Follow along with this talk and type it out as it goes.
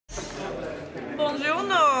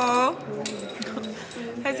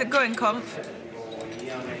it going, Conf?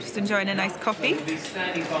 Just enjoying a nice coffee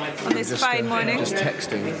on this fine morning. Just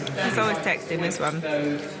texting. He's always texting, this one.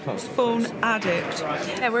 Phone addict.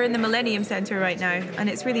 Yeah, we're in the Millennium Centre right now, and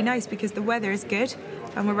it's really nice because the weather is good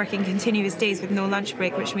and we're working continuous days with no lunch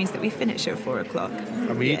break, which means that we finish at 4 o'clock.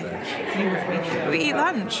 And we eat lunch. We eat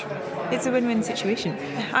lunch. It's a win-win situation.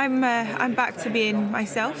 I'm back to being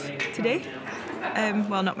myself today.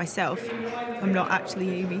 Well, not myself. I'm not actually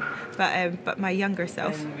Amy, but my younger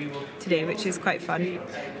self today, which is quite fun.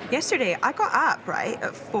 Yesterday, I got up right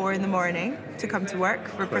at 4 in the morning to come to work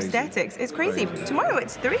for prosthetics. It's crazy. Tomorrow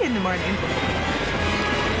it's 3 in the morning.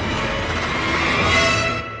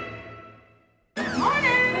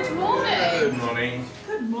 Good morning.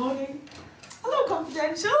 Good morning. Hello,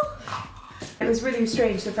 Confidential. It was really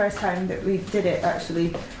strange the first time that we did it,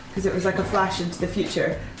 actually, because it was like a flash into the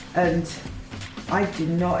future, and I do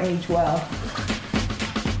not age well.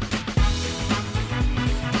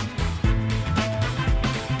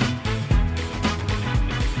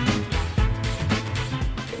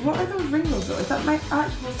 What are those wrinkles though? Is that my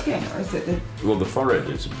actual skin, or is it the... Well, the forehead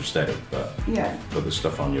is a prosthetic, but Yeah. but the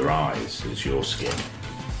stuff on your eyes is your skin.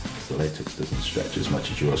 The latex doesn't stretch as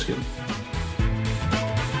much as your skin.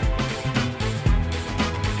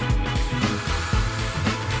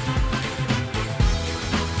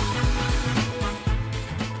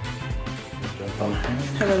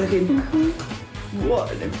 How are looking?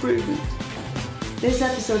 What an improvement. This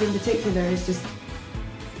episode in particular is just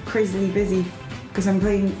crazily busy because I'm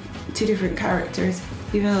playing 2 different characters.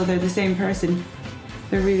 Even though they're the same person,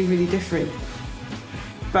 they're really, really different.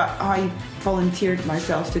 But I volunteered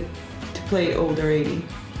myself to play older Amy.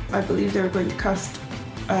 I believe they were going to cast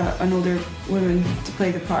an older woman to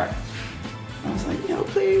play the part. I was like, no,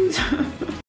 please.